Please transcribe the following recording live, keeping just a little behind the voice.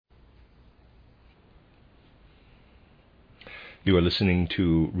You are listening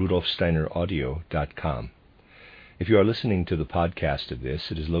to RudolfSteinerAudio.com. If you are listening to the podcast of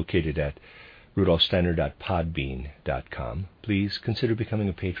this, it is located at rudolfsteiner.podbean.com. Please consider becoming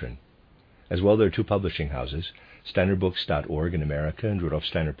a patron. As well, there are two publishing houses, steinerbooks.org in America and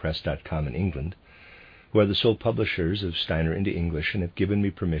rudolfsteinerpress.com in England, who are the sole publishers of Steiner into English and have given me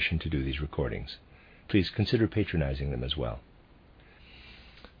permission to do these recordings. Please consider patronizing them as well.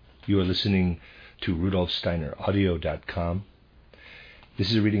 You are listening to RudolfSteinerAudio.com. This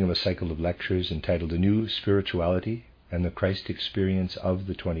is a reading of a cycle of lectures entitled A New Spirituality and the Christ Experience of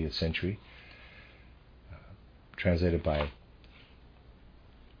the 20th Century, translated by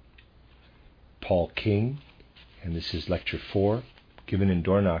Paul King, and this is Lecture 4, given in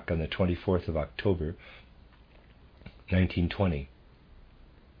Dornach on the 24th of October, 1920.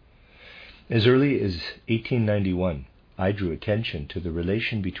 As early as 1891, I drew attention to the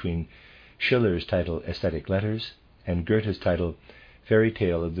relation between Schiller's title Aesthetic Letters and Goethe's title Fairy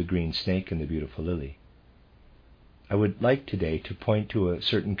Tale of the Green Snake and the Beautiful Lily. I would like today to point to a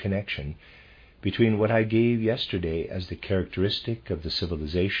certain connection between what I gave yesterday as the characteristic of the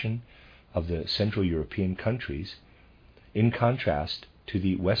civilization of the Central European countries, in contrast to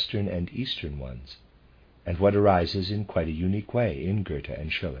the Western and Eastern ones, and what arises in quite a unique way in Goethe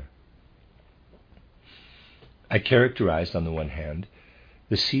and Schiller. I characterized, on the one hand,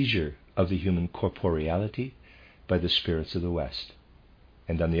 the seizure of the human corporeality by the spirits of the West,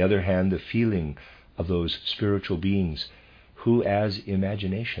 and on the other hand, the feeling of those spiritual beings who, as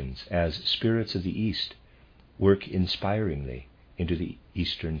imaginations, as spirits of the East, work inspiringly into the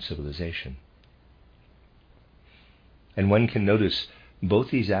Eastern civilization. And one can notice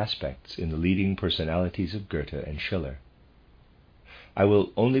both these aspects in the leading personalities of Goethe and Schiller. I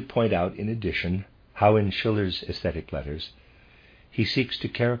will only point out, in addition, how in Schiller's Aesthetic Letters he seeks to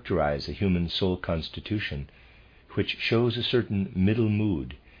characterize a human soul constitution which shows a certain middle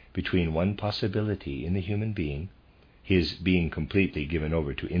mood between one possibility in the human being, his being completely given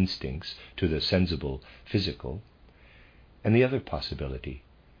over to instincts, to the sensible, physical, and the other possibility,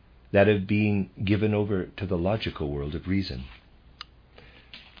 that of being given over to the logical world of reason.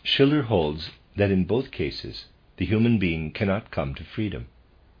 Schiller holds that in both cases the human being cannot come to freedom.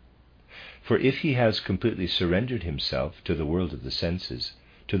 For if he has completely surrendered himself to the world of the senses,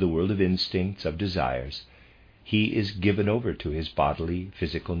 to the world of instincts, of desires, he is given over to his bodily,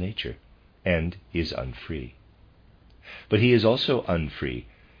 physical nature, and is unfree. But he is also unfree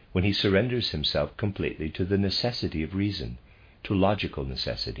when he surrenders himself completely to the necessity of reason, to logical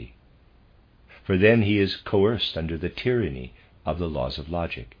necessity. For then he is coerced under the tyranny of the laws of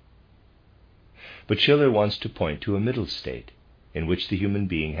logic. But Schiller wants to point to a middle state, in which the human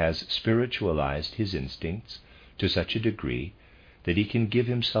being has spiritualized his instincts to such a degree that he can give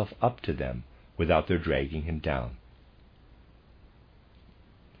himself up to them without their dragging him down,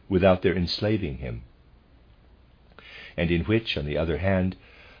 without their enslaving him, and in which, on the other hand,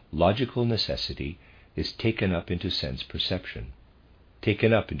 logical necessity is taken up into sense perception,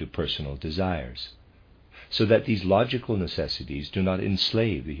 taken up into personal desires, so that these logical necessities do not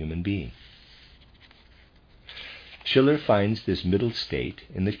enslave the human being. Schiller finds this middle state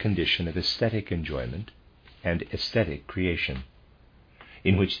in the condition of aesthetic enjoyment and aesthetic creation,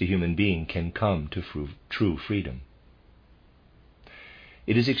 in which the human being can come to true freedom.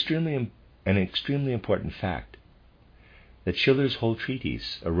 It is an extremely important fact that Schiller's whole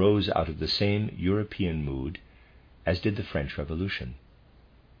treatise arose out of the same European mood as did the French Revolution,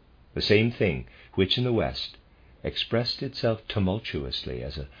 the same thing which in the West expressed itself tumultuously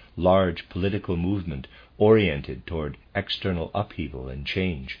as a large political movement oriented toward external upheaval and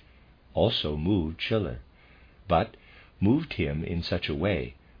change, also moved Schiller, but moved him in such a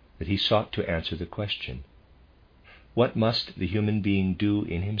way that he sought to answer the question, what must the human being do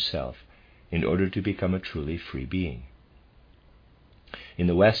in himself in order to become a truly free being? In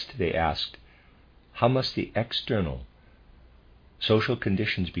the West, they asked, how must the external social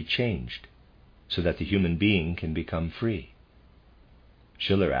conditions be changed so that the human being can become free?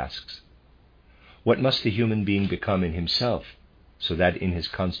 Schiller asks, what must the human being become in himself so that in his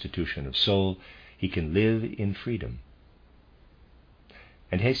constitution of soul he can live in freedom?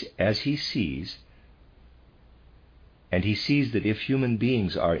 And as he sees that if human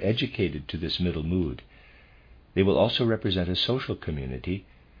beings are educated to this middle mood, they will also represent a social community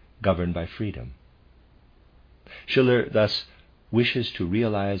governed by freedom. Schiller thus wishes to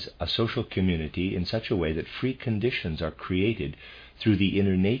realize a social community in such a way that free conditions are created through the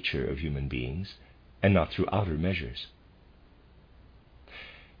inner nature of human beings and not through outer measures.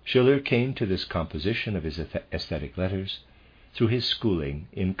 Schiller came to this composition of his aesthetic letters through his schooling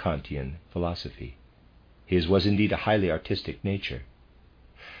in Kantian philosophy. His was indeed a highly artistic nature.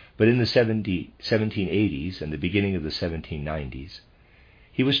 But in the 1780s and the beginning of the 1790s,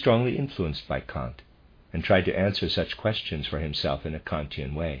 he was strongly influenced by Kant and tried to answer such questions for himself in a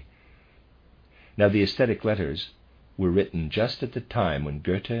Kantian way. Now, the aesthetic letters were written just at the time when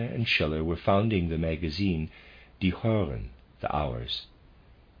Goethe and Schiller were founding the magazine Die Hören, the Hours,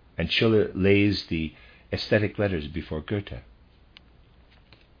 and Schiller lays the aesthetic letters before Goethe.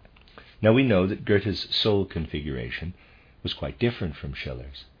 Now, we know that Goethe's soul configuration was quite different from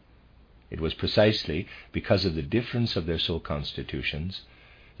Schiller's. It was precisely because of the difference of their soul constitutions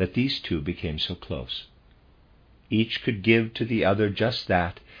that these two became so close. Each could give to the other just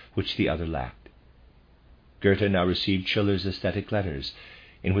that which the other lacked. Goethe now received Schiller's aesthetic letters,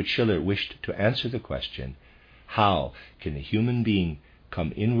 in which Schiller wished to answer the question, how can the human being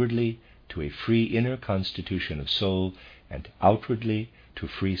come inwardly to a free inner constitution of soul and outwardly to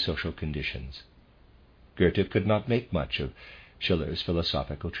free social conditions? Goethe could not make much of Schiller's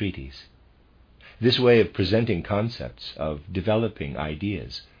philosophical treatise. This way of presenting concepts, of developing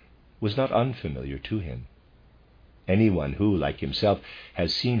ideas, was not unfamiliar to him. Anyone who, like himself,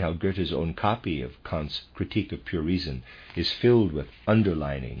 has seen how Goethe's own copy of Kant's Critique of Pure Reason is filled with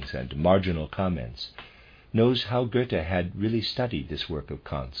underlinings and marginal comments, knows how Goethe had really studied this work of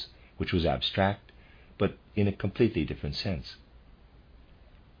Kant's, which was abstract, but in a completely different sense.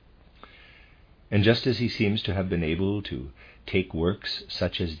 And just as he seems to have been able to take works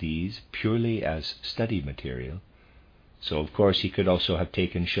such as these purely as study material, so of course he could also have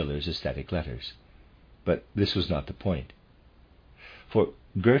taken Schiller's aesthetic letters. But this was not the point. For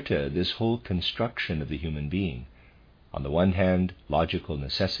Goethe, this whole construction of the human being, on the one hand, logical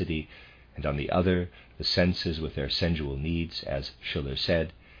necessity, and on the other, the senses with their sensual needs, as Schiller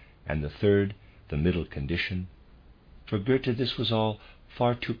said, and the third, the middle condition, for Goethe this was all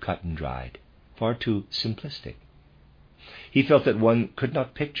far too cut and dried, far too simplistic. He felt that one could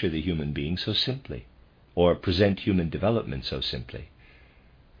not picture the human being so simply, or present human development so simply,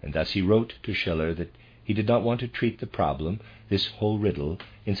 and thus he wrote to Schiller that he did not want to treat the problem, this whole riddle,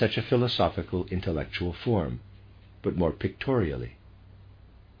 in such a philosophical, intellectual form, but more pictorially.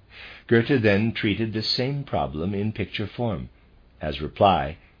 Goethe then treated this same problem in picture form, as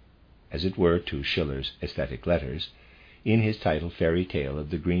reply, as it were, to Schiller's aesthetic letters, in his title Fairy Tale of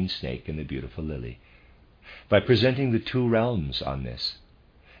the Green Snake and the Beautiful Lily, by presenting the two realms on this,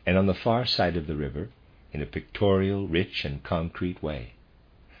 and on the far side of the river, in a pictorial, rich, and concrete way.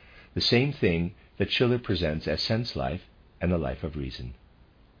 The same thing that Schiller presents as sense life and the life of reason.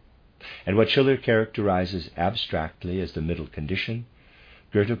 And what Schiller characterizes abstractly as the middle condition,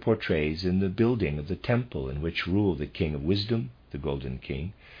 Goethe portrays in the building of the temple in which rule the king of wisdom, the golden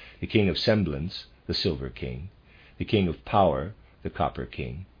king, the king of semblance, the silver king, the king of power, the copper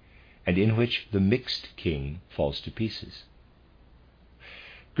king, and in which the mixed king falls to pieces.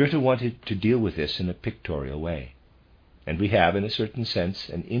 Goethe wanted to deal with this in a pictorial way, and we have, in a certain sense,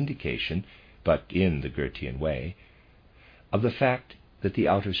 an indication, but in the Goethean way, of the fact that the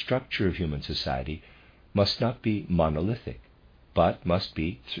outer structure of human society must not be monolithic, but must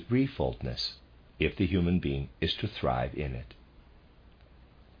be threefoldness, if the human being is to thrive in it.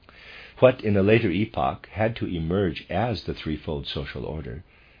 What in a later epoch had to emerge as the threefold social order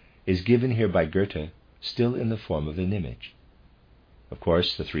is given here by Goethe still in the form of an image. Of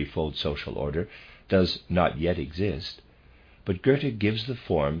course, the threefold social order does not yet exist, but Goethe gives the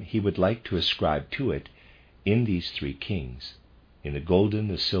form he would like to ascribe to it in these three kings, in the golden,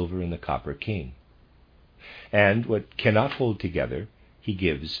 the silver, and the copper king. And what cannot hold together, he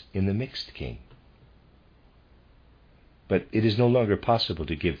gives in the mixed king. But it is no longer possible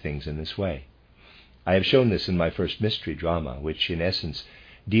to give things in this way. I have shown this in my first mystery drama, which in essence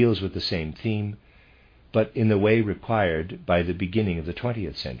deals with the same theme, but in the way required by the beginning of the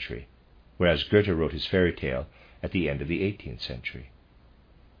 20th century, whereas Goethe wrote his fairy tale at the end of the 18th century.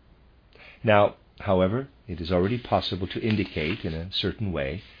 Now, however, it is already possible to indicate in a certain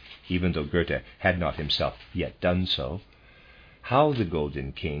way, even though Goethe had not himself yet done so, how the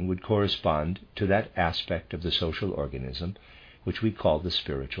Golden King would correspond to that aspect of the social organism which we call the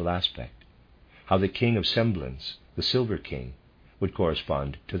spiritual aspect, how the King of Semblance, the Silver King, would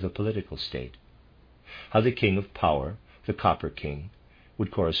correspond to the political state, how the King of Power, the Copper King,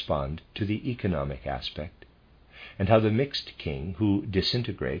 would correspond to the economic aspect, and how the mixed king, who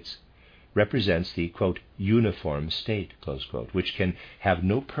disintegrates, represents the, quote, uniform state, close quote, which can have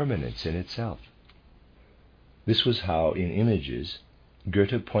no permanence in itself. This was how, in images,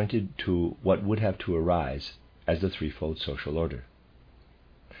 Goethe pointed to what would have to arise as the threefold social order.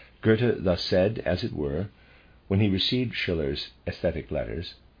 Goethe thus said, as it were, when he received Schiller's aesthetic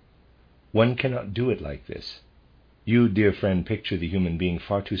letters, One cannot do it like this. You, dear friend, picture the human being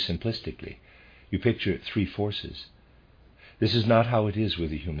far too simplistically. You picture three forces. This is not how it is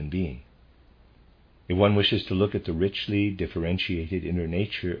with the human being. If one wishes to look at the richly differentiated inner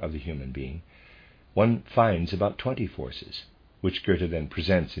nature of the human being, one finds about 20 forces, which Goethe then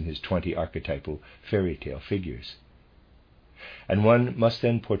presents in his 20 archetypal fairy tale figures. And one must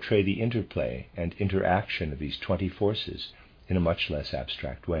then portray the interplay and interaction of these 20 forces in a much less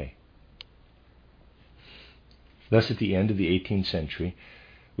abstract way. Thus, at the end of the 18th century,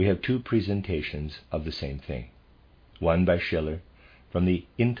 we have two presentations of the same thing. One by Schiller, from the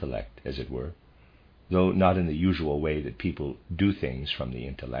intellect, as it were, though not in the usual way that people do things from the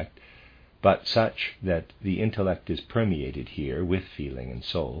intellect, but such that the intellect is permeated here with feeling and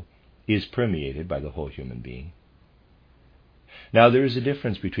soul, is permeated by the whole human being. Now there is a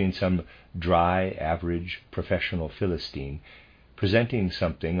difference between some dry, average, professional Philistine presenting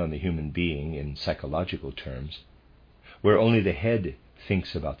something on the human being in psychological terms, where only the head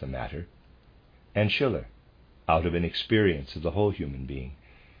thinks about the matter, and Schiller, out of an experience of the whole human being,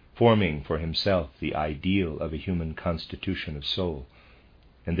 forming for himself the ideal of a human constitution of soul,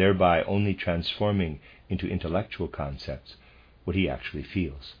 and thereby only transforming into intellectual concepts what he actually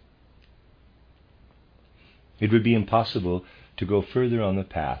feels. It would be impossible to go further on the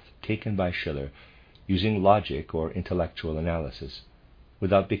path taken by Schiller using logic or intellectual analysis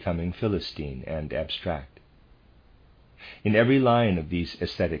without becoming Philistine and abstract. In every line of these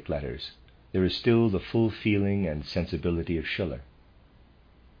aesthetic letters, there is still the full feeling and sensibility of Schiller.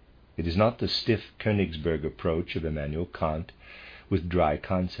 It is not the stiff Königsberg approach of Immanuel Kant with dry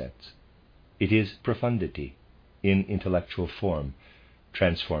concepts. It is profundity in intellectual form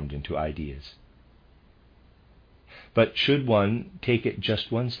transformed into ideas. But should one take it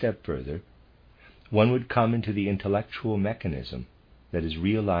just one step further, one would come into the intellectual mechanism that is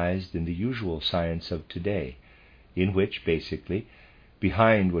realized in the usual science of today, in which, basically,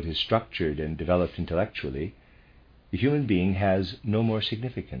 behind what is structured and developed intellectually, the human being has no more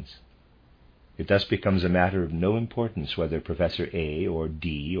significance. It thus becomes a matter of no importance whether Professor A or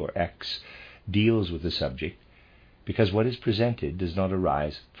D or X deals with the subject, because what is presented does not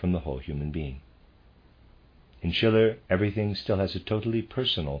arise from the whole human being. In Schiller, everything still has a totally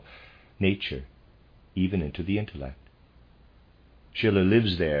personal nature, even into the intellect. Schiller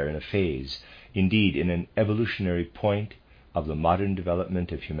lives there in a phase, indeed in an evolutionary point of the modern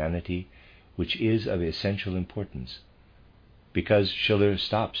development of humanity, which is of essential importance, because Schiller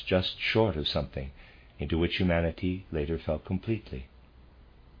stops just short of something into which humanity later fell completely.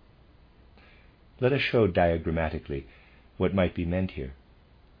 Let us show diagrammatically what might be meant here.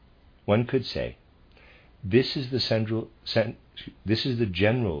 One could say, this is the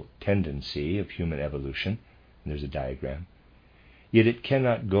general tendency of human evolution, and there's a diagram, yet it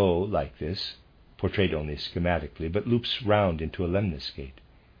cannot go like this, portrayed only schematically, but loops round into a lemniscate.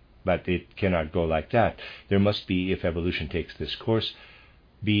 But it cannot go like that. There must be, if evolution takes this course,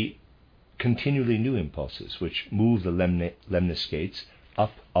 be continually new impulses which move the lemniscates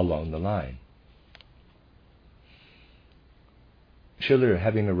up along the line. Schiller,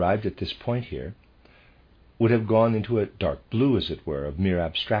 having arrived at this point here, would have gone into a dark blue, as it were, of mere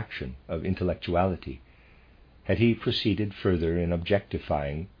abstraction, of intellectuality, had he proceeded further in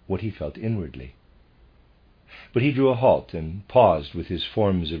objectifying what he felt inwardly. But he drew a halt and paused with his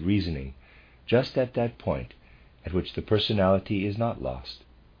forms of reasoning just at that point at which the personality is not lost.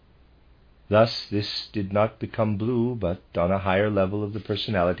 Thus, this did not become blue, but on a higher level of the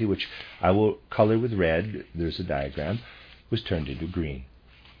personality, which I will color with red, there's a diagram, was turned into green.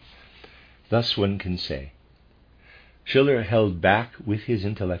 Thus one can say, Schiller held back with his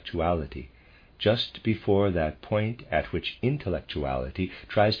intellectuality just before that point at which intellectuality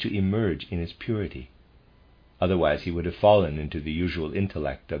tries to emerge in its purity. Otherwise he would have fallen into the usual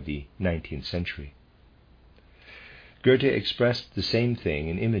intellect of the 19th century. Goethe expressed the same thing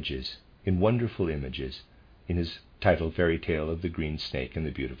in images, in wonderful images, in his title fairy tale of the green snake and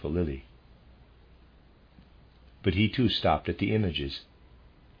the beautiful lily. But he too stopped at the images.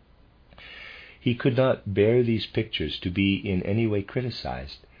 He could not bear these pictures to be in any way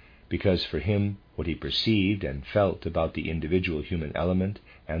criticized, because for him what he perceived and felt about the individual human element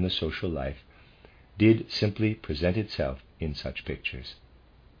and the social life did simply present itself in such pictures.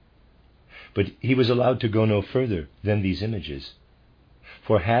 But he was allowed to go no further than these images,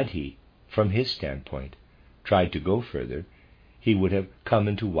 for had he, from his standpoint, tried to go further, he would have come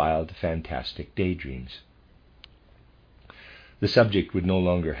into wild, fantastic daydreams. The subject would no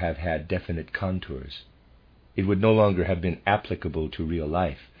longer have had definite contours. It would no longer have been applicable to real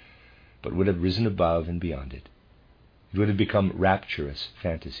life, but would have risen above and beyond it. It would have become rapturous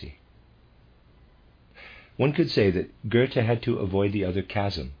fantasy. One could say that Goethe had to avoid the other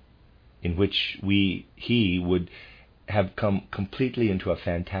chasm, in which he would have come completely into a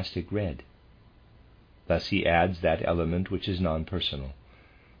fantastic red. Thus he adds that element which is non-personal,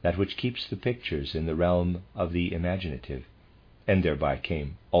 that which keeps the pictures in the realm of the imaginative, and thereby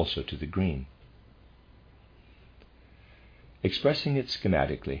came also to the green. Expressing it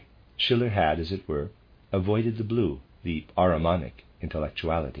schematically, Schiller had, as it were, avoided the blue, the Ahrimanic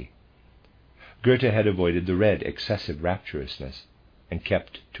intellectuality. Goethe had avoided the red, excessive rapturousness, and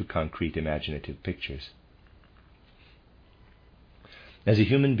kept to concrete imaginative pictures. As a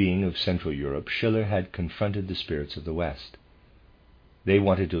human being of Central Europe, Schiller had confronted the spirits of the West. They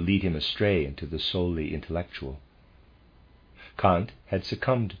wanted to lead him astray into the solely intellectual. Kant had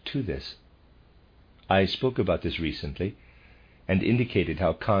succumbed to this. I spoke about this recently, and indicated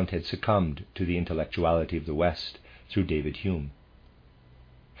how Kant had succumbed to the intellectuality of the West through David Hume.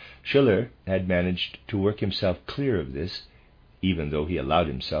 Schiller had managed to work himself clear of this, even though he allowed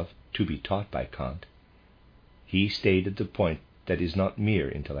himself to be taught by Kant. He stayed at the point that is not mere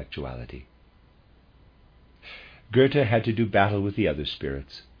intellectuality. Goethe had to do battle with the other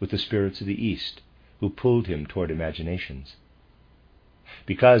spirits, with the spirits of the East, who pulled him toward imaginations.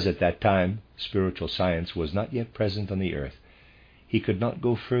 Because at that time spiritual science was not yet present on the earth, he could not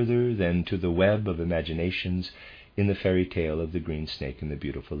go further than to the web of imaginations in the fairy tale of the green snake and the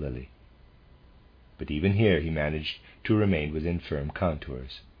beautiful lily. But even here he managed to remain within firm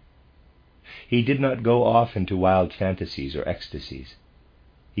contours. He did not go off into wild fantasies or ecstasies.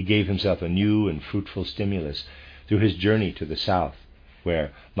 He gave himself a new and fruitful stimulus through his journey to the south,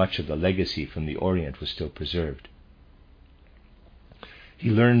 where much of the legacy from the Orient was still preserved. He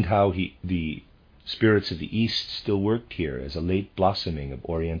learned how the spirits of the East still worked here as a late blossoming of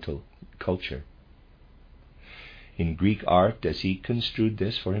Oriental culture. In Greek art, as he construed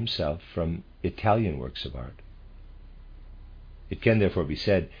this for himself from Italian works of art. It can therefore be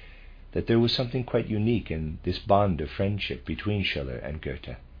said that there was something quite unique in this bond of friendship between Schiller and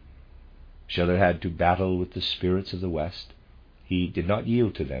Goethe. Schiller had to battle with the spirits of the West. He did not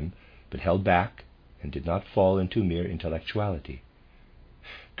yield to them, but held back and did not fall into mere intellectuality.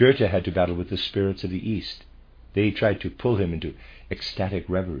 Goethe had to battle with the spirits of the East. They tried to pull him into ecstatic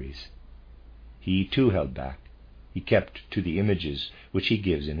reveries. He too held back. He kept to the images which he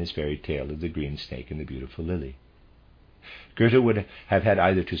gives in his fairy tale of the green snake and the beautiful lily. Goethe would have had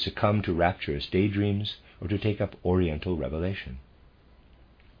either to succumb to rapturous daydreams or to take up Oriental revelation.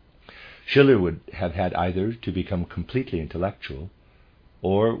 Schiller would have had either to become completely intellectual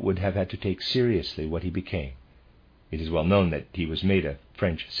or would have had to take seriously what he became. It is well known that he was made a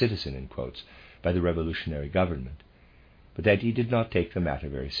French citizen, in quotes, by the revolutionary government, but that he did not take the matter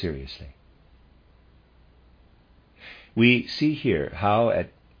very seriously. We see here how,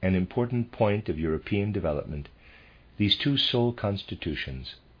 at an important point of European development, these two soul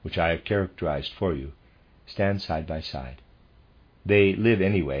constitutions, which I have characterized for you, stand side by side. They live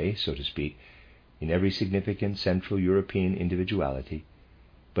anyway, so to speak, in every significant Central European individuality,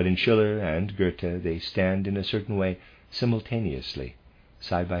 but in Schiller and Goethe they stand in a certain way simultaneously,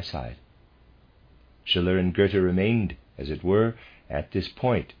 side by side. Schiller and Goethe remained, as it were, at this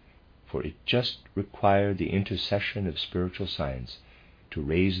point, for it just required the intercession of spiritual science to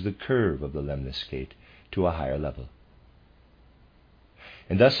raise the curve of the lemniscate to a higher level.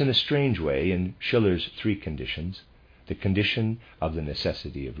 And thus, in a strange way, in Schiller's three conditions, the condition of the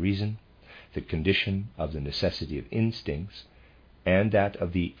necessity of reason, the condition of the necessity of instincts, and that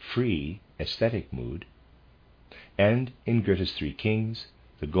of the free aesthetic mood, and in Goethe's three kings,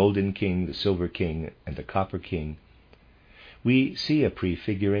 the golden king, the silver king, and the copper king, we see a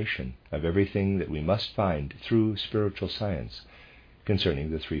prefiguration of everything that we must find through spiritual science concerning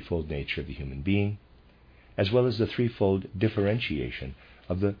the threefold nature of the human being, as well as the threefold differentiation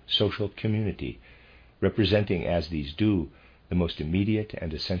of the social community, representing as these do the most immediate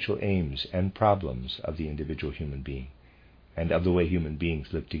and essential aims and problems of the individual human being, and of the way human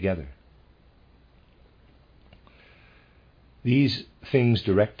beings live together. These things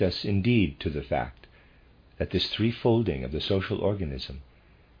direct us indeed to the fact that this threefolding of the social organism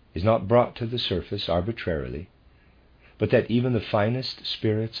is not brought to the surface arbitrarily, but that even the finest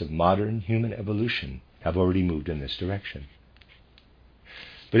spirits of modern human evolution have already moved in this direction.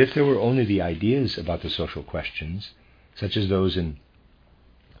 But if there were only the ideas about the social questions, such as those in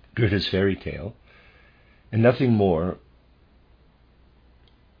Goethe's fairy tale, and nothing more,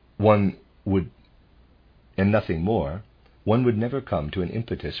 one would never come to an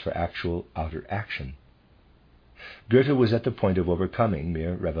impetus for actual outer action. Goethe was at the point of overcoming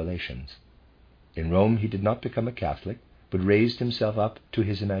mere revelations. In Rome he did not become a Catholic, but raised himself up to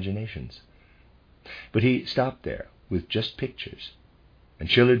his imaginations. But he stopped there with just pictures, and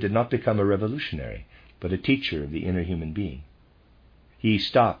Schiller did not become a revolutionary, but a teacher of the inner human being. He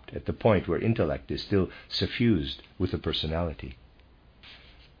stopped at the point where intellect is still suffused with the personality.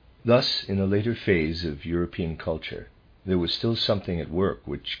 Thus, in a later phase of European culture, there was still something at work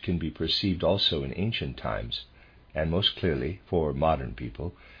which can be perceived also in ancient times, and most clearly, for modern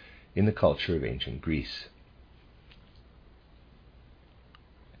people, in the culture of ancient Greece.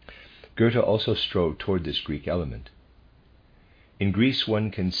 Goethe also strove toward this Greek element. In Greece one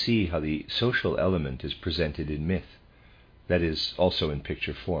can see how the social element is presented in myth, that is, also in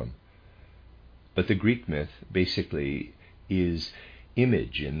picture form. But the Greek myth basically is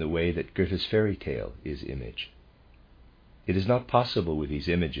image in the way that Goethe's fairy tale is image. It is not possible with these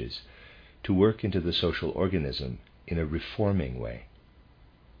images to work into the social organism in a reforming way.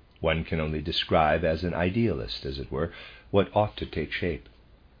 One can only describe as an idealist, as it were, what ought to take shape.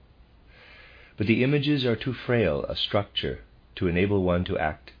 But the images are too frail a structure to enable one to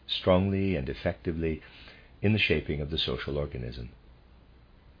act strongly and effectively in the shaping of the social organism.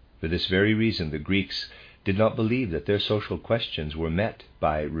 For this very reason, the Greeks did not believe that their social questions were met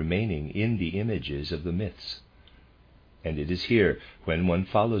by remaining in the images of the myths. And it is here, when one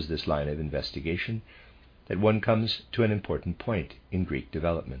follows this line of investigation, that one comes to an important point in Greek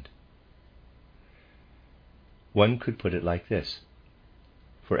development. One could put it like this: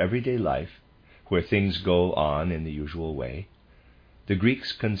 for everyday life, where things go on in the usual way, the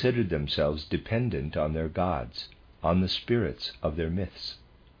Greeks considered themselves dependent on their gods, on the spirits of their myths.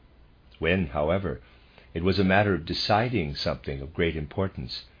 When, however, it was a matter of deciding something of great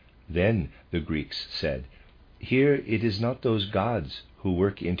importance, then the Greeks said, here it is not those gods who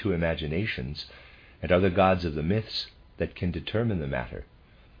work into imaginations and are the gods of the myths that can determine the matter.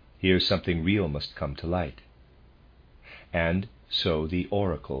 Here something real must come to light. And so the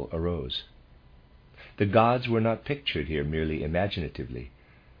oracle arose. The gods were not pictured here merely imaginatively,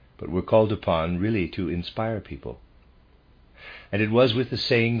 but were called upon really to inspire people. And it was with the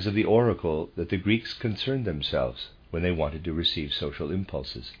sayings of the oracle that the Greeks concerned themselves when they wanted to receive social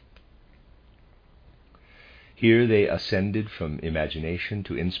impulses. Here they ascended from imagination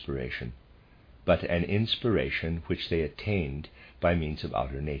to inspiration, but an inspiration which they attained by means of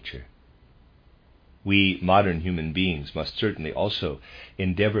outer nature. We modern human beings must certainly also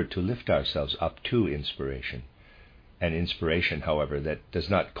endeavor to lift ourselves up to inspiration, an inspiration, however, that does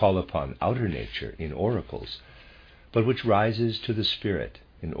not call upon outer nature in oracles, but which rises to the spirit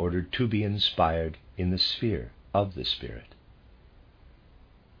in order to be inspired in the sphere of the spirit.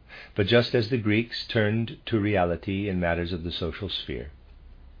 But just as the Greeks turned to reality in matters of the social sphere,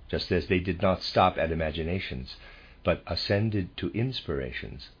 just as they did not stop at imaginations, but ascended to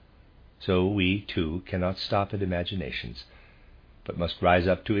inspirations, so we, too, cannot stop at imaginations, but must rise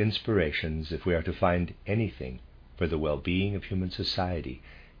up to inspirations if we are to find anything for the well-being of human society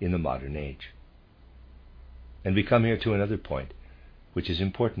in the modern age. And we come here to another point, which is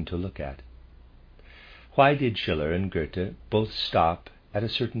important to look at. Why did Schiller and Goethe both stop at a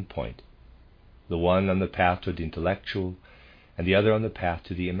certain point, the one on the path to the intellectual, and the other on the path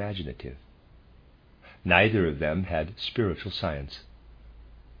to the imaginative? Neither of them had spiritual science.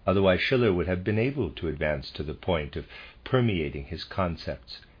 Otherwise Schiller would have been able to advance to the point of permeating his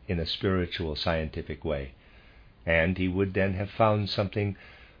concepts in a spiritual scientific way, and he would then have found something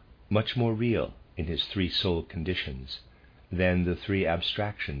much more real in his three soul conditions than the three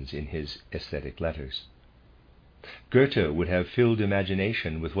abstractions in his aesthetic letters. Goethe would have filled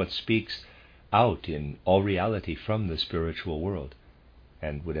imagination with what speaks out in all reality from the spiritual world,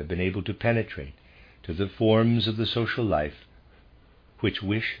 and would have been able to penetrate to the forms of the social life which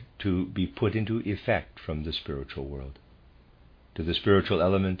wish to be put into effect from the spiritual world, to the spiritual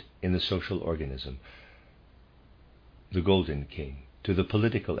element in the social organism, the Golden King, to the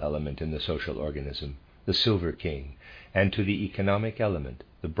political element in the social organism, the Silver King, and to the economic element,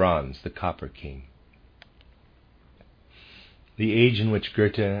 the Bronze, the Copper King. The age in which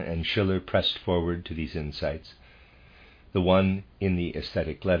Goethe and Schiller pressed forward to these insights, the one in the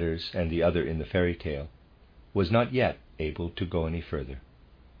aesthetic letters and the other in the fairy tale, was not yet able to go any further.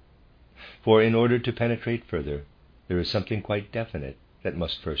 For in order to penetrate further, there is something quite definite that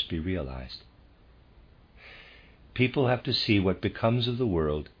must first be realized. People have to see what becomes of the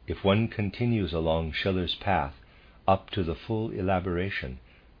world if one continues along Schiller's path up to the full elaboration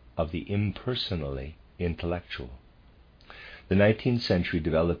of the impersonally intellectual. The 19th century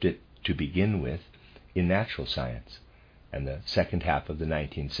developed it to begin with in natural science, and the second half of the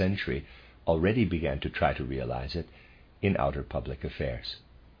 19th century already began to try to realize it in outer public affairs.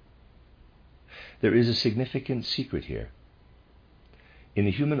 There is a significant secret here. In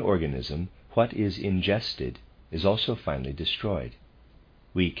the human organism, what is ingested is also finally destroyed.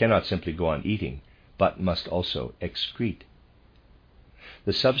 We cannot simply go on eating, but must also excrete.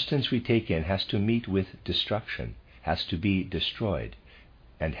 The substance we take in has to meet with destruction, has to be destroyed,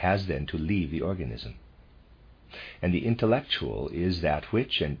 and has then to leave the organism. And the intellectual is that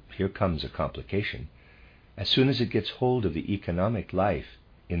which, and here comes a complication, as soon as it gets hold of the economic life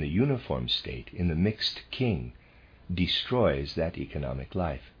in the uniform state, in the mixed king, destroys that economic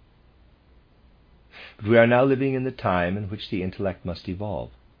life. But we are now living in the time in which the intellect must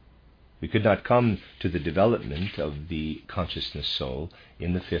evolve. We could not come to the development of the consciousness soul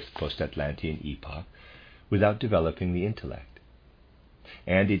in the fifth post-Atlantean epoch without developing the intellect.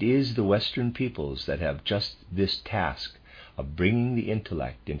 And it is the Western peoples that have just this task of bringing the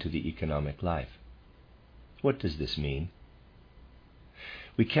intellect into the economic life. What does this mean?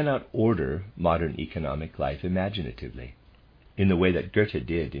 We cannot order modern economic life imaginatively, in the way that Goethe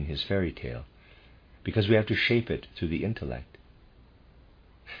did in his fairy tale, because we have to shape it through the intellect.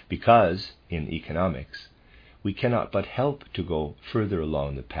 Because, in economics, we cannot but help to go further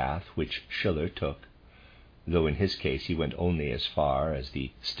along the path which Schiller took, though in his case he went only as far as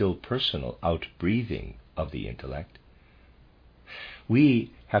the still personal outbreathing of the intellect.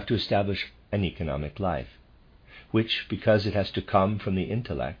 We have to establish an economic life, which, because it has to come from the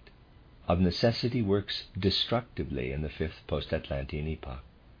intellect, of necessity works destructively in the fifth post-Atlantean epoch.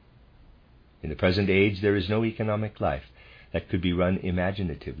 In the present age there is no economic life that could be run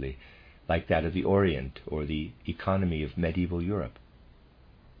imaginatively like that of the Orient or the economy of medieval Europe.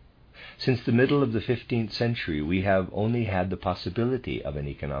 Since the middle of the 15th century we have only had the possibility of an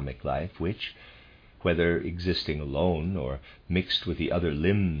economic life which, whether existing alone or mixed with the other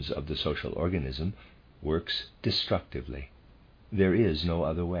limbs of the social organism, works destructively. There is no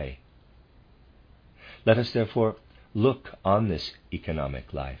other way. Let us therefore look on this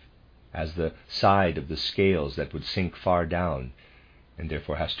economic life as the side of the scales that would sink far down and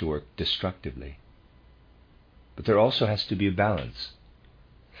therefore has to work destructively. But there also has to be a balance.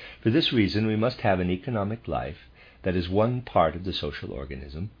 For this reason we must have an economic life that is one part of the social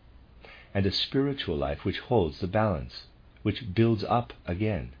organism, and a spiritual life which holds the balance, which builds up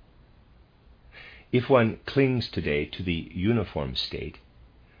again. If one clings today to the uniform state,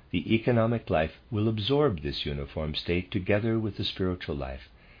 the economic life will absorb this uniform state together with the spiritual life,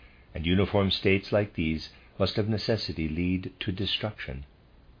 and uniform states like these must of necessity lead to destruction.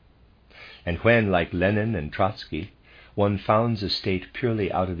 And when, like Lenin and Trotsky, one founds a state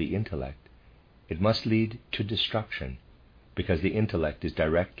purely out of the intellect, it must lead to destruction, because the intellect is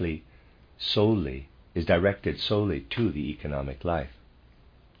directed solely to the economic life.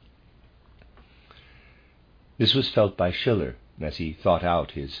 This was felt by Schiller as he thought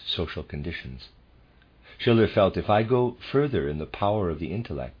out his social conditions. Schiller felt, if I go further in the power of the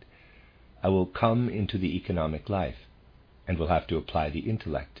intellect, I will come into the economic life, and will have to apply the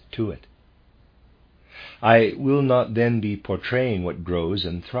intellect to it. I will not then be portraying what grows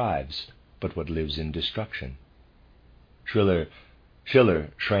and thrives, but what lives in destruction. Schiller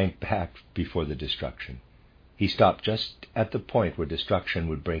shrank back before the destruction. He stopped just at the point where destruction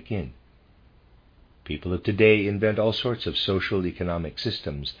would break in. People of today invent all sorts of social economic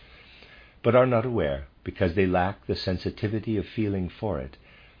systems, but are not aware, because they lack the sensitivity of feeling for it,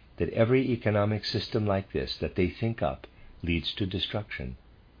 that every economic system like this that they think up leads to destruction,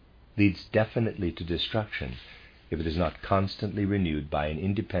 leads definitely to destruction if it is not constantly renewed by an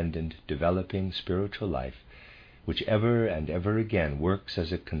independent, developing spiritual life, which ever and ever again works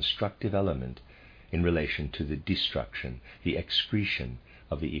as a constructive element in relation to the destruction, the excretion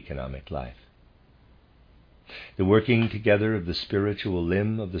of the economic life. The working together of the spiritual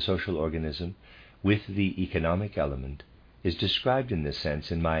limb of the social organism with the economic element is described in this sense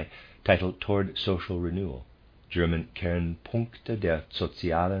in my title Toward Social Renewal, German Kernpunkte der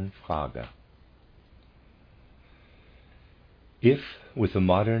sozialen Frage. If, with the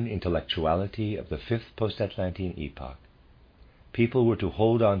modern intellectuality of the fifth post-Atlantean epoch, people were to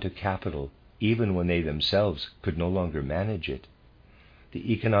hold on to capital even when they themselves could no longer manage it,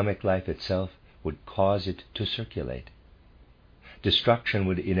 the economic life itself would cause it to circulate. Destruction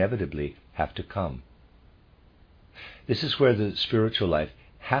would inevitably have to come. This is where the spiritual life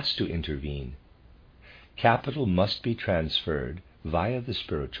has to intervene. Capital must be transferred via the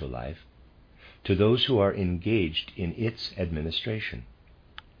spiritual life to those who are engaged in its administration.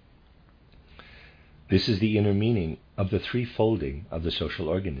 This is the inner meaning of the threefolding of the social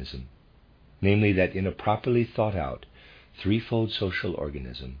organism, namely that in a properly thought out threefold social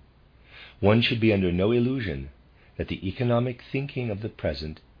organism, one should be under no illusion that the economic thinking of the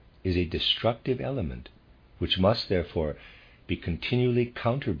present is a destructive element which must therefore be continually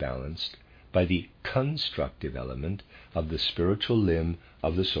counterbalanced by the constructive element of the spiritual limb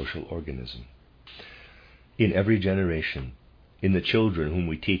of the social organism. In every generation, in the children whom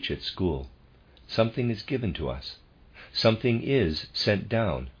we teach at school, something is given to us. Something is sent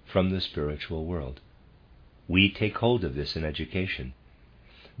down from the spiritual world. We take hold of this in education.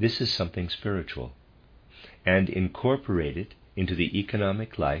 This is something spiritual, and incorporate it into the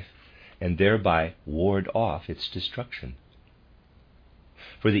economic life, and thereby ward off its destruction.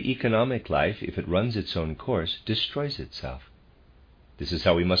 For the economic life, if it runs its own course, destroys itself. This is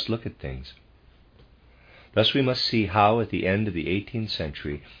how we must look at things. Thus we must see how, at the end of the 18th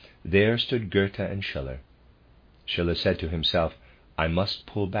century, there stood Goethe and Schiller. Schiller said to himself, I must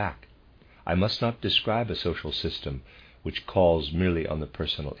pull back. I must not describe a social system which calls merely on the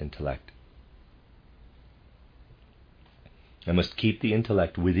personal intellect. I must keep the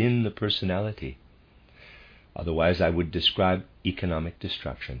intellect within the personality. Otherwise I would describe economic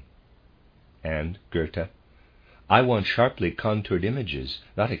destruction. And Goethe, I want sharply contoured images,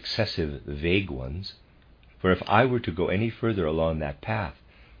 not excessive, vague ones. For if I were to go any further along that path,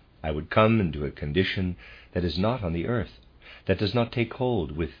 I would come into a condition that is not on the earth, that does not take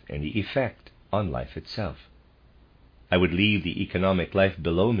hold with any effect on life itself. I would leave the economic life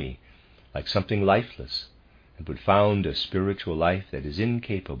below me like something lifeless, and would found a spiritual life that is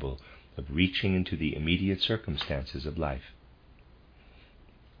incapable of reaching into the immediate circumstances of life.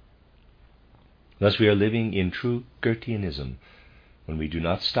 Thus we are living in true Goetheanism when we do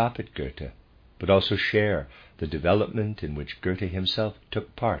not stop at Goethe, but also share the development in which Goethe himself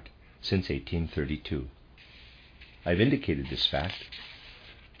took part since 1832. I've indicated this fact,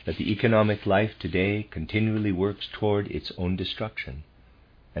 that the economic life today continually works toward its own destruction,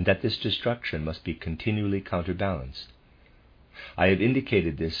 and that this destruction must be continually counterbalanced. I have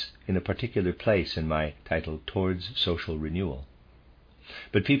indicated this in a particular place in my title, Towards Social Renewal.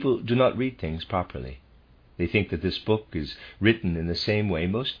 But people do not read things properly. They think that this book is written in the same way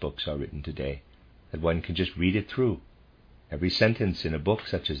most books are written today, that one can just read it through. Every sentence in a book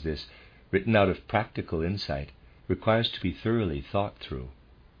such as this, written out of practical insight, requires to be thoroughly thought through.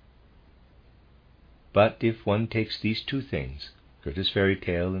 But if one takes these two things, Goethe's fairy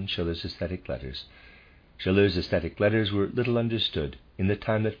tale and Schiller's aesthetic letters, Schiller's aesthetic letters were little understood in the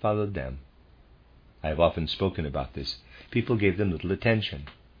time that followed them. I have often spoken about this. People gave them little attention.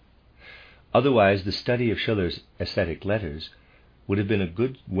 Otherwise, the study of Schiller's aesthetic letters would have been a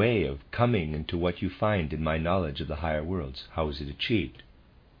good way of coming into what you find in my knowledge of the higher worlds. How is it achieved?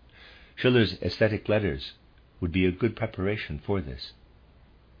 Schiller's aesthetic letters would be a good preparation for this.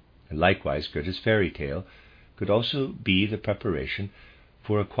 And likewise, Goethe's fairy tale could also be the preparation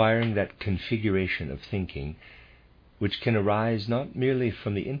for acquiring that configuration of thinking which can arise not merely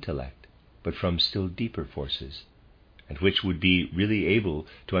from the intellect, but from still deeper forces, and which would be really able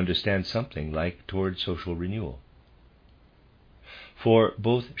to understand something like Toward Social Renewal. For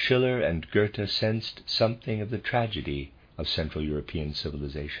both Schiller and Goethe sensed something of the tragedy of Central European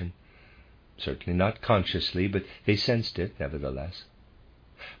civilization. Certainly not consciously, but they sensed it nevertheless.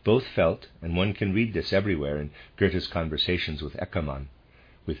 Both felt, and one can read this everywhere in Goethe's conversations with Eckermann,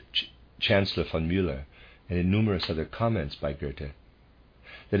 with Chancellor von Müller, and in numerous other comments by Goethe,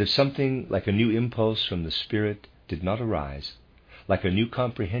 that if something like a new impulse from the spirit did not arise, like a new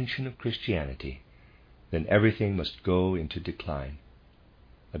comprehension of Christianity, then everything must go into decline.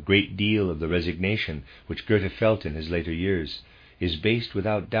 A great deal of the resignation which Goethe felt in his later years is based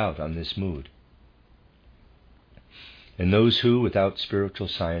without doubt on this mood. And those who, without spiritual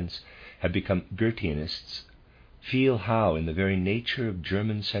science, have become Goetheanists feel how, in the very nature of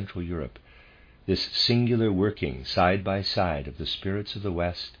German Central Europe, this singular working side by side of the spirits of the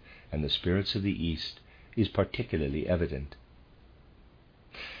West and the spirits of the East is particularly evident.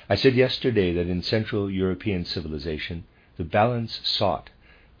 I said yesterday that in Central European civilization, the balance sought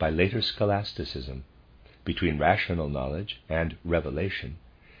by later scholasticism between rational knowledge and revelation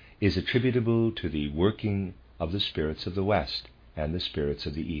is attributable to the working of the spirits of the West and the spirits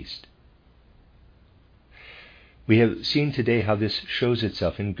of the East. We have seen today how this shows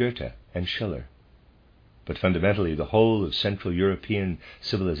itself in Goethe and Schiller. But fundamentally, the whole of Central European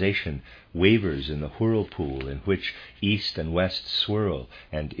civilization wavers in the whirlpool in which East and West swirl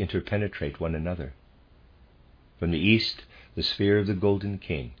and interpenetrate one another. From the East, the sphere of the Golden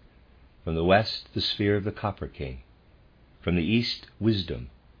King. From the West, the sphere of the Copper King. From the East, wisdom.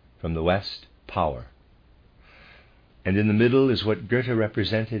 From the West, power. And in the middle is what Goethe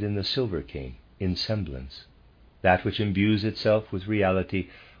represented in the Silver King, in semblance, that which imbues itself with reality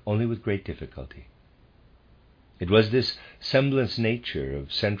only with great difficulty. It was this semblance nature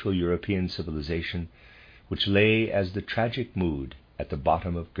of Central European civilization which lay as the tragic mood at the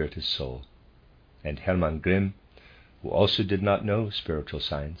bottom of Goethe's soul. And Hermann Grimm, who also did not know spiritual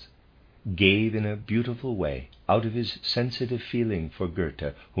science, gave in a beautiful way, out of his sensitive feeling for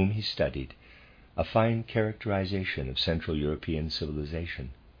Goethe, whom he studied, a fine characterization of Central European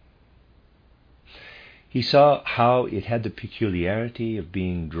civilization. He saw how it had the peculiarity of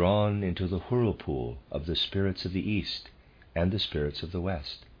being drawn into the whirlpool of the spirits of the East and the spirits of the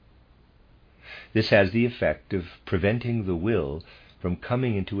West. This has the effect of preventing the will from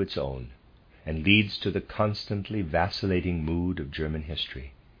coming into its own, and leads to the constantly vacillating mood of German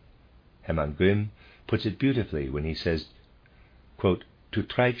history. Hermann Grimm puts it beautifully when he says, quote, "To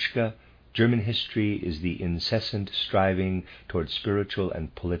Treitschke, German history is the incessant striving toward spiritual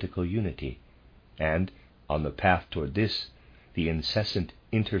and political unity, and, on the path toward this, the incessant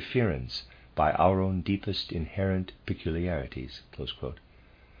interference by our own deepest inherent peculiarities." Close quote.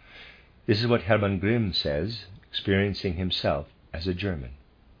 This is what Hermann Grimm says, experiencing himself as a German.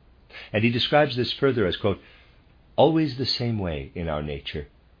 And he describes this further as, quote, "always the same way in our nature,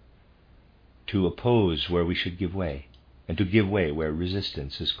 to oppose where we should give way, and to give way where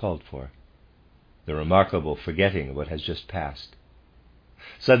resistance is called for. The remarkable forgetting of what has just passed.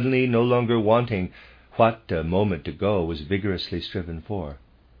 Suddenly no longer wanting what a moment ago was vigorously striven for,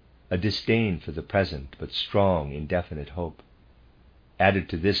 a disdain for the present, but strong, indefinite hope. Added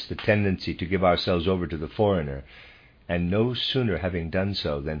to this the tendency to give ourselves over to the foreigner, and no sooner having done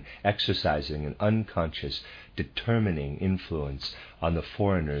so than exercising an unconscious, determining influence on the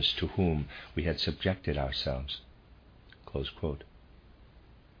foreigners to whom we had subjected ourselves." Close quote.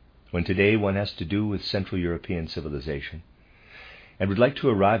 When today one has to do with Central European civilization, and would like to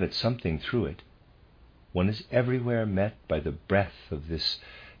arrive at something through it, one is everywhere met by the breath of this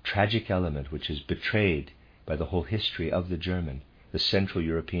tragic element which is betrayed by the whole history of the German, the Central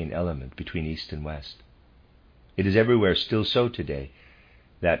European element between East and West. It is everywhere still so today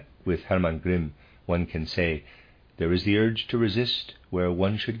that, with Hermann Grimm, one can say, there is the urge to resist where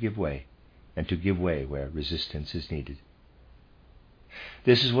one should give way, and to give way where resistance is needed.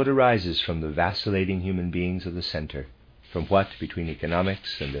 This is what arises from the vacillating human beings of the center, from what, between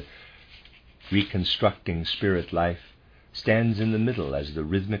economics and the reconstructing spirit life, stands in the middle as the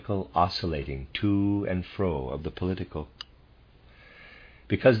rhythmical oscillating to and fro of the political.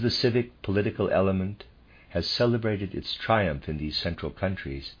 Because the civic political element has celebrated its triumph in these central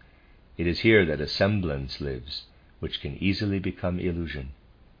countries, it is here that a semblance lives, which can easily become illusion.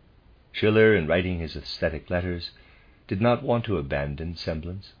 Schiller, in writing his aesthetic letters, did not want to abandon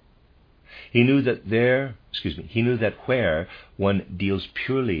semblance. He knew that where one deals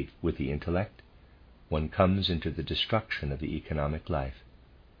purely with the intellect, one comes into the destruction of the economic life.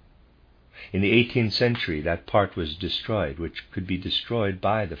 In the 18th century, that part was destroyed which could be destroyed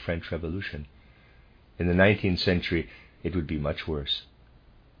by the French Revolution. In the 19th century, it would be much worse.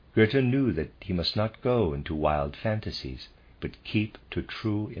 Goethe knew that he must not go into wild fantasies, but keep to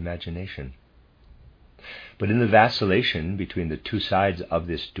true imagination. But in the vacillation between the two sides of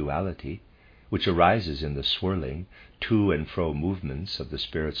this duality, which arises in the swirling to and fro movements of the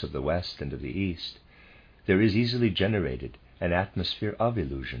spirits of the West and of the East, there is easily generated an atmosphere of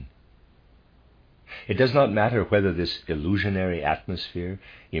illusion. It does not matter whether this illusionary atmosphere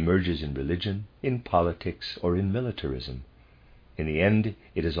emerges in religion, in politics, or in militarism. In the end,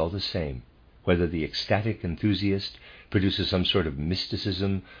 it is all the same, whether the ecstatic enthusiast produces some sort of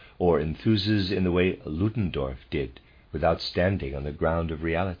mysticism or enthuses in the way Ludendorff did, without standing on the ground of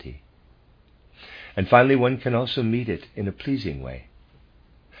reality. And finally, one can also meet it in a pleasing way.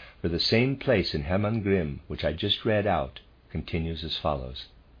 For the same place in Hermann Grimm, which I just read out, continues as follows,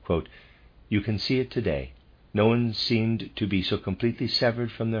 quote, "You can see it today. No one seemed to be so completely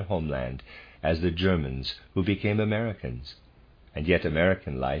severed from their homeland as the Germans who became Americans, and yet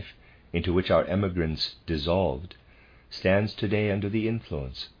American life, into which our emigrants dissolved, stands today under the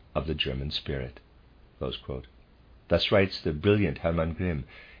influence of the German spirit." Close quote. Thus writes the brilliant Hermann Grimm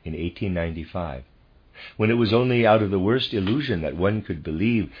in 1895, when it was only out of the worst illusion that one could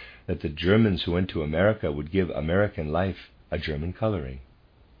believe that the Germans who went to America would give American life a German coloring.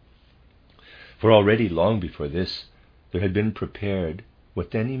 For already long before this, there had been prepared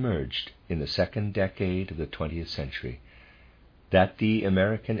what then emerged in the second decade of the 20th century, that the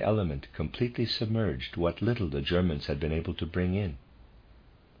American element completely submerged what little the Germans had been able to bring in.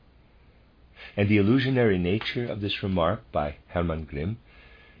 And the illusionary nature of this remark by Hermann Grimm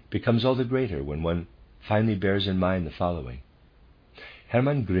becomes all the greater when one finally bears in mind the following.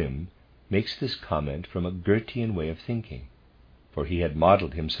 Hermann Grimm makes this comment from a Goethean way of thinking, for he had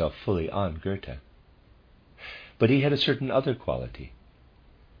modeled himself fully on Goethe. But he had a certain other quality.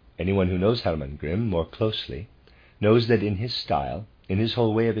 Anyone who knows Hermann Grimm more closely knows that in his style, in his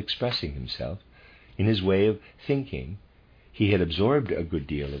whole way of expressing himself, In his way of thinking, he had absorbed a good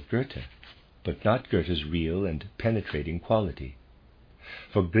deal of Goethe, but not Goethe's real and penetrating quality.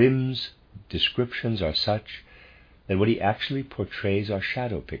 For Grimm's descriptions are such that what he actually portrays are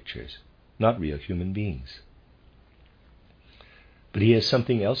shadow pictures, not real human beings. But he has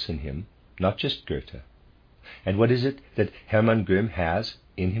something else in him, not just Goethe. And what is it that Hermann Grimm has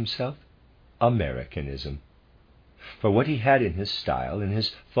in himself? Americanism. For what he had in his style, in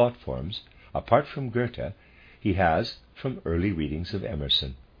his thought forms, apart from Goethe, he has from early readings of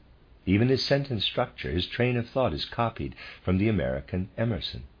Emerson. Even his sentence structure, his train of thought is copied from the American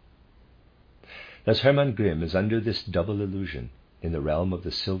Emerson. Thus Hermann Grimm is under this double illusion in the realm of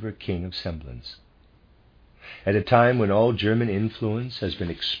the Silver King of semblance. At a time when all German influence has been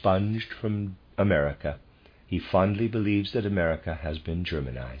expunged from America, he fondly believes that America has been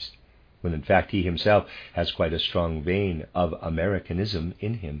Germanized, when in fact he himself has quite a strong vein of Americanism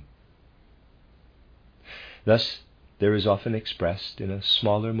in him. Thus, there is often expressed in a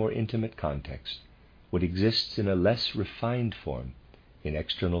smaller, more intimate context what exists in a less refined form in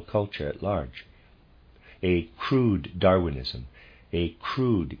external culture at large. A crude Darwinism, a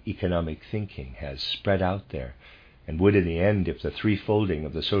crude economic thinking has spread out there, and would in the end, if the threefolding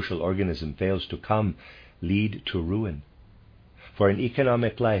of the social organism fails to come, lead to ruin. For an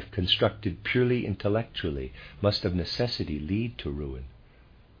economic life constructed purely intellectually must of necessity lead to ruin.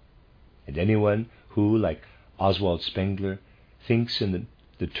 And anyone who, like Oswald Spengler, thinks in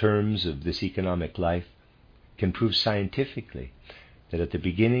the terms of this economic life can prove scientifically that at the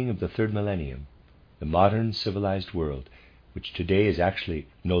beginning of the third millennium, the modern civilized world, which today is actually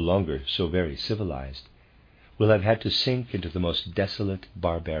no longer so very civilized, will have had to sink into the most desolate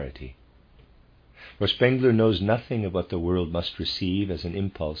barbarity. For Spengler knows nothing of what the world must receive as an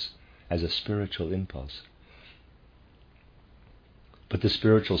impulse, as a spiritual impulse. But the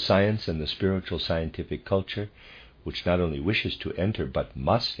spiritual science and the spiritual scientific culture, which not only wishes to enter but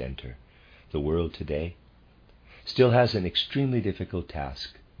must enter the world today, still has an extremely difficult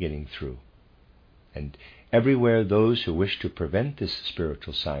task getting through. And everywhere those who wish to prevent this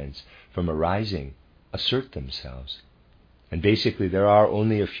spiritual science from arising assert themselves. And basically there are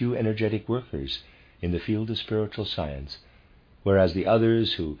only a few energetic workers in the field of spiritual science, whereas the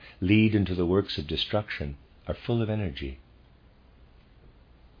others who lead into the works of destruction are full of energy.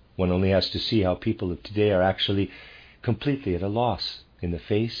 One only has to see how people of today are actually completely at a loss in the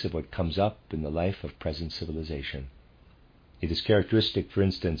face of what comes up in the life of present civilization. It is characteristic, for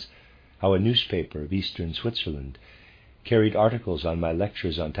instance, how a newspaper of eastern Switzerland carried articles on my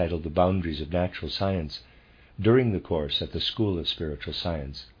lectures entitled The Boundaries of Natural Science during the course at the School of Spiritual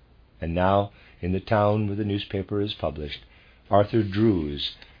Science. And now, in the town where the newspaper is published, Arthur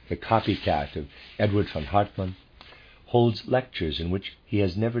Drews, the copycat of Edward von Hartmann, holds lectures in which he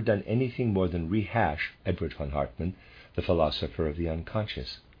has never done anything more than rehash Edward von Hartmann, the philosopher of the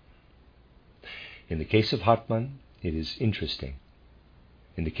unconscious. In the case of Hartmann, it is interesting.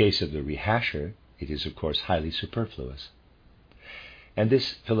 In the case of the rehasher, it is of course highly superfluous. And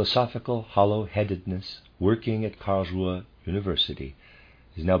this philosophical hollow-headedness working at Karlsruhe University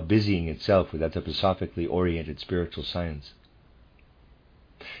is now busying itself with anthroposophically oriented spiritual science.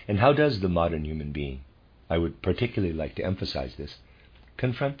 And how does the modern human being, I would particularly like to emphasize this,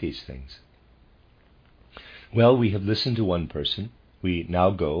 confront these things? Well, we have listened to one person, we now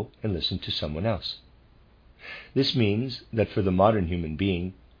go and listen to someone else. This means that for the modern human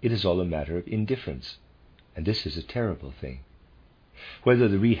being, it is all a matter of indifference, and this is a terrible thing. Whether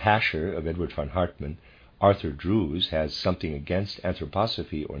the rehasher of Edward von Hartmann, Arthur Drews, has something against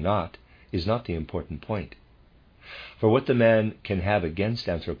anthroposophy or not, is not the important point. For what the man can have against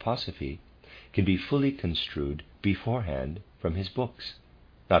anthroposophy can be fully construed beforehand from his books.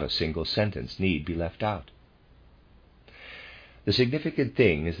 Not a single sentence need be left out. The significant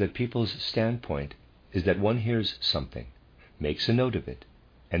thing is that people's standpoint is that one hears something, makes a note of it,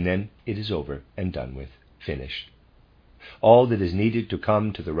 and then it is over and done with, finished. All that is needed to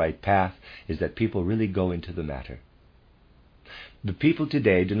come to the right path is that people really go into the matter. The people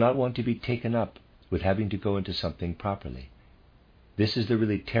today do not want to be taken up with having to go into something properly. This is the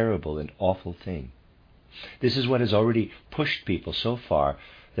really terrible and awful thing. This is what has already pushed people so far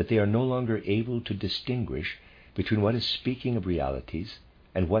that they are no longer able to distinguish between what is speaking of realities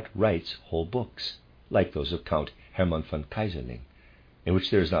and what writes whole books, like those of Count Hermann von Keyserling, in which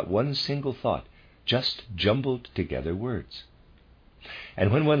there is not one single thought, just jumbled together words.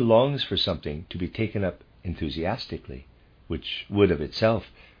 And when one longs for something to be taken up enthusiastically, which would of itself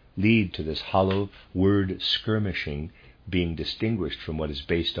lead to this hollow word skirmishing being distinguished from what is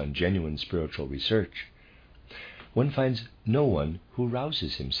based on genuine spiritual research, one finds no one who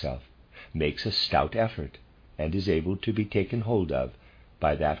rouses himself, makes a stout effort and is able to be taken hold of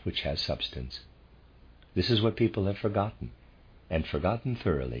by that which has substance. This is what people have forgotten, and forgotten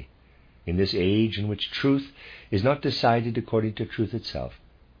thoroughly, in this age in which truth is not decided according to truth itself,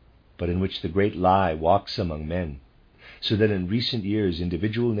 but in which the great lie walks among men, so that in recent years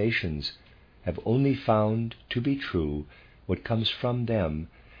individual nations have only found to be true what comes from them,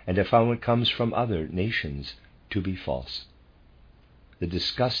 and have found what comes from other nations to be false. The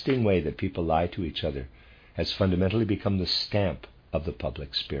disgusting way that people lie to each other has fundamentally become the stamp of the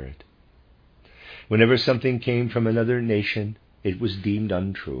public spirit. Whenever something came from another nation, it was deemed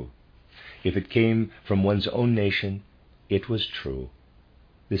untrue. If it came from one's own nation, it was true.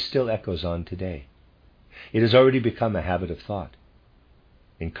 This still echoes on today. It has already become a habit of thought.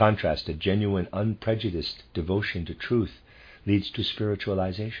 In contrast, a genuine, unprejudiced devotion to truth leads to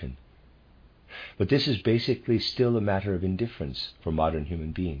spiritualization. But this is basically still a matter of indifference for modern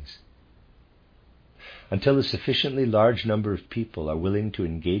human beings. Until a sufficiently large number of people are willing to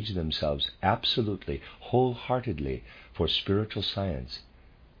engage themselves absolutely, wholeheartedly for spiritual science,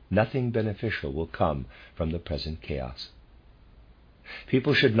 nothing beneficial will come from the present chaos.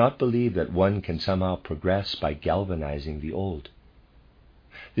 People should not believe that one can somehow progress by galvanizing the old.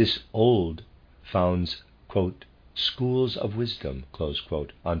 This old founds, quote, schools of wisdom, close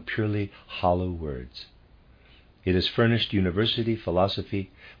quote, on purely hollow words. It has furnished university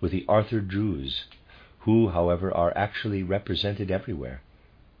philosophy with the Arthur Drews, who, however, are actually represented everywhere,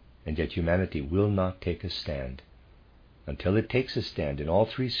 and yet humanity will not take a stand. Until it takes a stand in all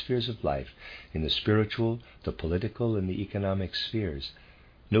three spheres of life, in the spiritual, the political, and the economic spheres,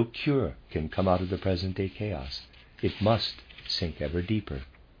 no cure can come out of the present-day chaos. It must sink ever deeper.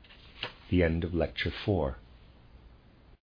 The end of Lecture 4.